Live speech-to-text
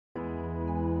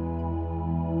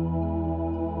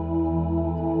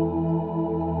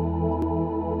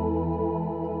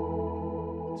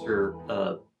answer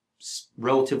a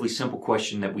relatively simple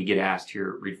question that we get asked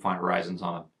here at Redefined Horizons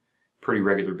on a pretty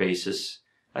regular basis.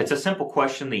 It's a simple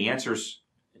question. The answer's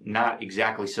not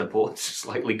exactly simple. It's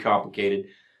slightly complicated,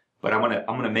 but I'm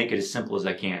gonna make it as simple as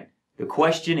I can. The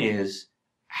question is,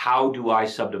 how do I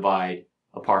subdivide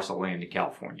a parcel of land in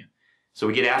California? So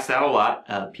we get asked that a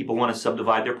lot. People want to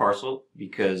subdivide their parcel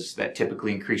because that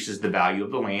typically increases the value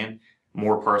of the land.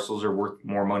 More parcels are worth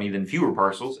more money than fewer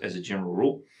parcels as a general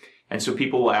rule. And so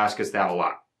people will ask us that a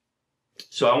lot.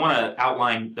 So I want to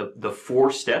outline the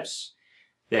 4 steps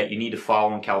that you need to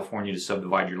follow in California to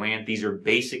subdivide your land. These are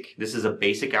basic. This is a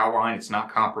basic outline. It's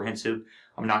not comprehensive.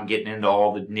 I'm not getting into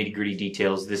all the nitty-gritty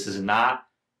details. This is not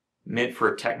meant for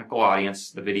a technical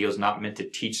audience. The video is not meant to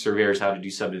teach surveyors how to do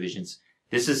subdivisions.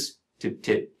 This is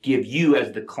to give you,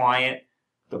 as the client,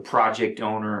 the project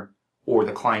owner, or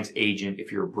the client's agent,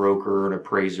 if you're a broker, an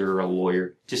appraiser, or a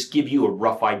lawyer, just give you a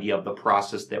rough idea of the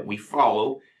process that we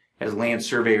follow as land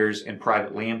surveyors and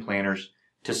private land planners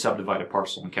to subdivide a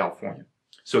parcel in California.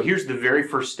 So here's the very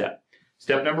first step.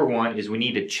 Step number 1 is we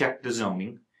need to check the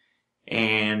zoning.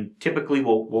 And typically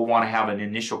we'll want to have an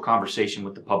initial conversation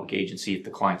with the public agency if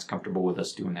the client's comfortable with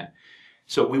us doing that.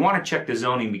 So we want to check the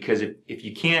zoning because if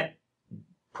you can't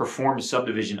perform a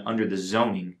subdivision under the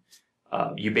zoning,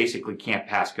 you basically can't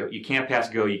pass go. You can't pass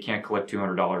go. You can't collect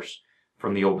 $200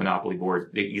 from the old monopoly board.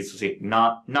 It's a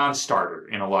non-starter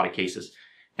in a lot of cases.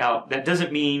 Now, that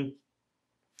doesn't mean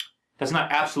that's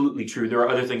not absolutely true. There are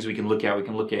other things we can look at. We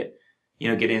can look at,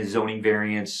 get in zoning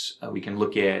variance. We can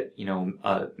look at,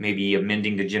 maybe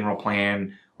amending the general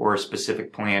plan or a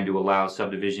specific plan to allow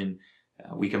subdivision.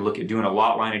 We can look at doing a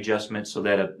lot line adjustment so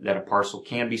that a parcel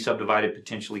can be subdivided,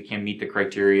 potentially can meet the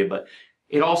criteria, but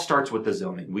it all starts with the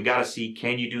zoning. We got to see,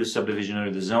 can you do a subdivision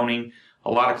under the zoning?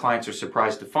 A lot of clients are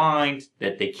surprised to find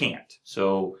that they can't.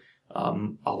 So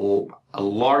a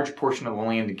large portion of the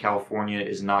land in California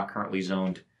is not currently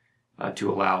zoned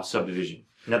to allow subdivision.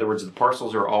 In other words, the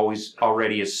parcels are always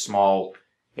already as small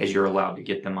as you're allowed to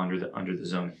get them under the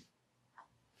zoning.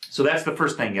 So that's the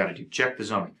first thing you got to do, check the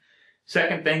zoning.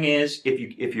 Second thing is,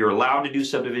 if you're allowed to do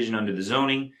subdivision under the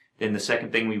zoning, then the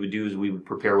second thing we would do is we would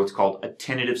prepare what's called a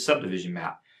tentative subdivision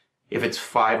map. If it's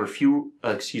 4 or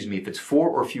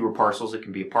fewer parcels, it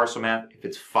can be a parcel map. If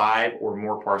it's 5 or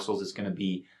more parcels, it's going to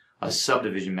be a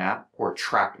subdivision map or a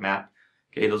tract map.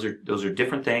 Okay, those are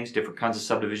different things, different kinds of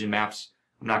subdivision maps.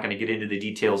 I'm not going to get into the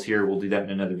details here. We'll do that in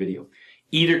another video.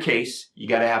 Either case, you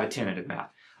got to have a tentative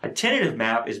map. A tentative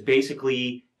map is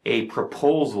basically a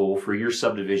proposal for your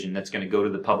subdivision that's going to go to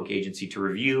the public agency to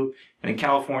review. And in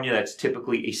California, that's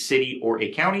typically a city or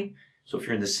a county. So if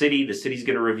you're in the city's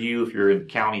going to review. If you're in the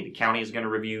county is going to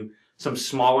review. Some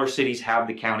smaller cities have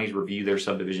the counties review their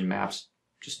subdivision maps.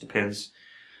 Just depends.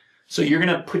 So you're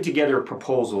going to put together a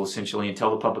proposal, essentially, and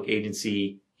tell the public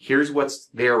agency, here's what's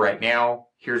there right now.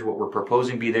 Here's what we're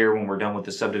proposing to be there when we're done with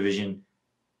the subdivision.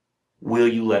 Will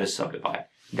you let us subdivide?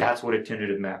 That's what a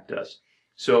tentative map does.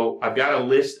 So I've got a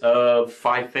list of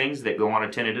 5 things that go on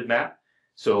a tentative map.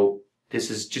 So this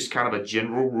is just kind of a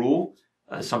general rule.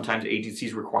 Sometimes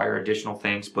agencies require additional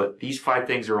things, but these 5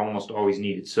 things are almost always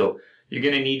needed. So you're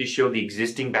going to need to show the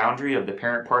existing boundary of the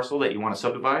parent parcel that you want to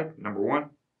subdivide, number 1.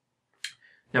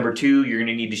 Number 2, you're going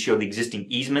to need to show the existing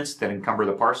easements that encumber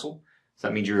the parcel. So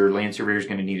that means your land surveyor is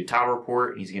going to need a title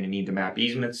report, and he's going to need to map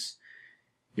easements.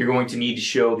 You're going to need to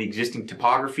show the existing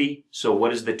topography. So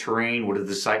what is the terrain? What does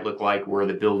the site look like? Where are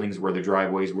the buildings? Where are the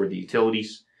driveways? Where are the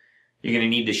utilities? You're going to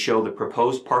need to show the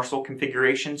proposed parcel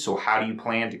configuration. So how do you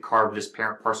plan to carve this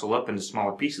parent parcel up into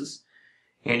smaller pieces?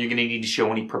 And you're going to need to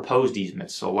show any proposed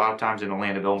easements. So a lot of times in a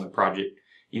land development project,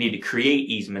 you need to create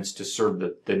easements to serve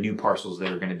the new parcels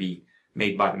that are going to be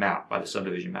made by the map, by the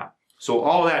subdivision map. So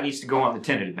all of that needs to go on the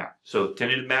tentative map. So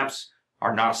tentative maps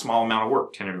are not a small amount of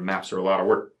work. Tentative maps are a lot of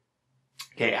work.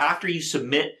 Okay, after you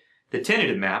submit the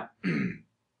tentative map,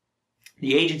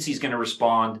 the agency is going to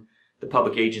respond. The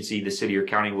public agency, the city or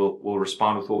county, will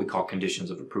respond with what we call conditions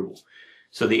of approval.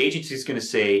 So the agency is going to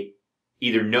say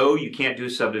either no, you can't do a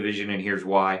subdivision, and here's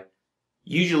why.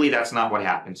 Usually that's not what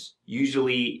happens.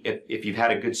 Usually if you've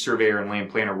had a good surveyor and land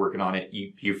planner working on it,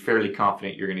 you're fairly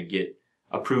confident you're going to get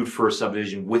approved for a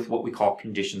subdivision with what we call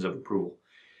conditions of approval.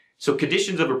 So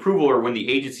conditions of approval are when the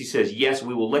agency says, yes,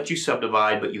 we will let you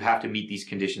subdivide, but you have to meet these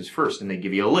conditions first. And they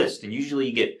give you a list. And usually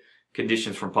you get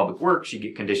conditions from Public Works, you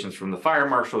get conditions from the fire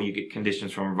marshal, you get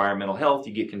conditions from environmental health,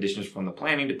 you get conditions from the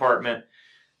planning department.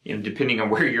 Depending on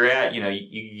where you're at,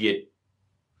 you get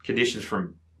conditions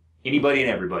from anybody and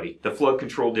everybody. The flood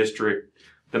control district,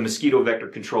 the mosquito vector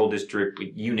control district,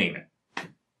 you name it.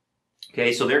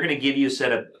 Okay, so they're going to give you a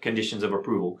set of conditions of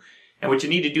approval. And what you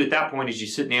need to do at that point is you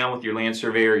sit down with your land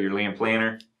surveyor, your land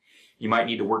planner, You might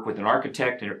need to work with an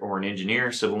architect or an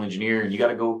engineer, civil engineer, and you got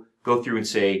to go through and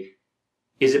say,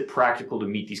 is it practical to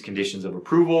meet these conditions of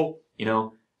approval? You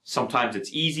know, sometimes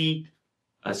it's easy,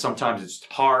 sometimes it's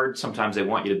hard. Sometimes they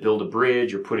want you to build a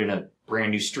bridge or put in a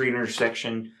brand new street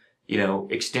intersection, you know,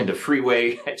 extend a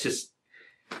freeway.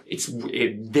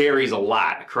 It varies a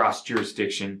lot across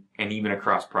jurisdiction and even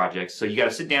across projects. So you got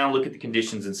to sit down, look at the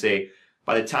conditions and say,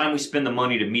 by the time we spend the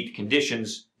money to meet the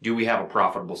conditions, do we have a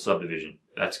profitable subdivision?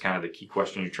 That's kind of the key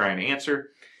question you're trying to answer.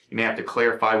 You may have to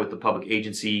clarify with the public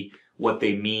agency what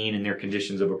they mean in their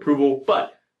conditions of approval.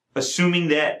 But assuming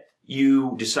that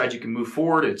you decide you can move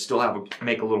forward and still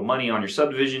make a little money on your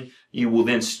subdivision, you will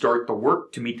then start the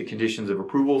work to meet the conditions of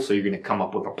approval. So you're going to come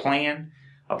up with a plan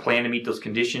to meet those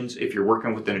conditions. If you're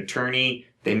working with an attorney,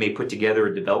 they may put together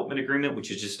a development agreement,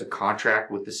 which is just a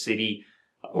contract with the city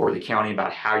or the county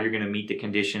about how you're going to meet the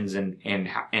conditions and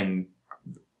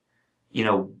you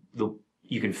know,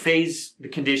 you can phase the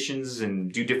conditions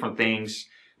and do different things,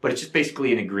 but it's just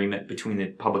basically an agreement between the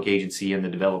public agency and the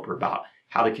developer about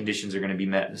how the conditions are going to be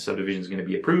met and the subdivision is going to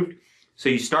be approved. So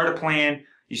you start a plan,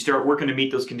 you start working to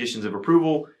meet those conditions of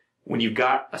approval. When you've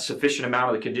got a sufficient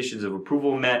amount of the conditions of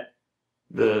approval met,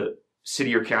 the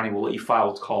city or county will let you file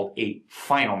what's called a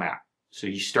final map. So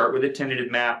you start with a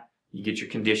tentative map, you get your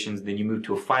conditions, then you move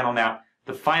to a final map.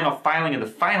 The final filing of the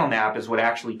final map is what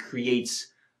actually creates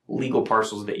legal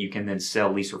parcels that you can then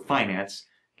sell, lease, or finance.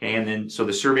 Okay, and then so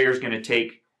the surveyor is going to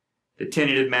take the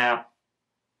tentative map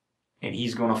and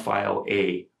he's going to file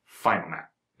a final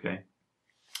map. Okay,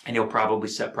 and he'll probably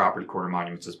set property corner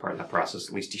monuments as part of that process.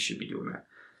 At least he should be doing that.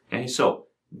 Okay, so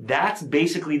that's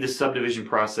basically the subdivision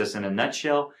process in a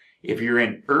nutshell. If you're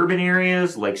in urban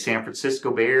areas like San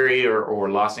Francisco Bay Area or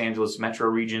Los Angeles metro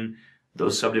region,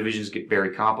 those subdivisions get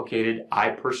very complicated. I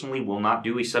personally will not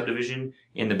do a subdivision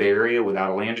in the Bay Area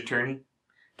without a land attorney.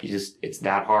 It's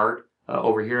that hard.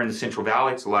 Over here in the Central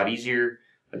Valley, it's a lot easier,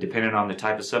 depending on the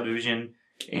type of subdivision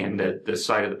and the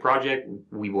site of the project.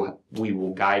 We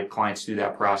will guide clients through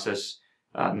that process.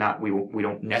 We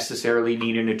don't necessarily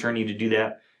need an attorney to do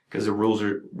that because the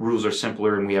rules are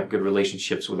simpler and we have good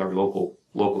relationships with our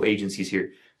local agencies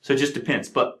here. So it just depends.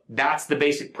 But that's the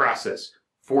basic process.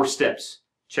 4 steps.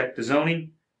 Check the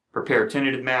zoning, prepare a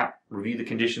tentative map, review the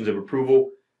conditions of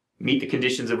approval, meet the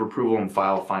conditions of approval, and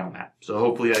file a final map. So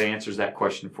hopefully that answers that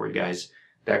question for you guys.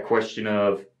 That question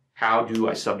of how do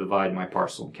I subdivide my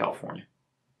parcel in California?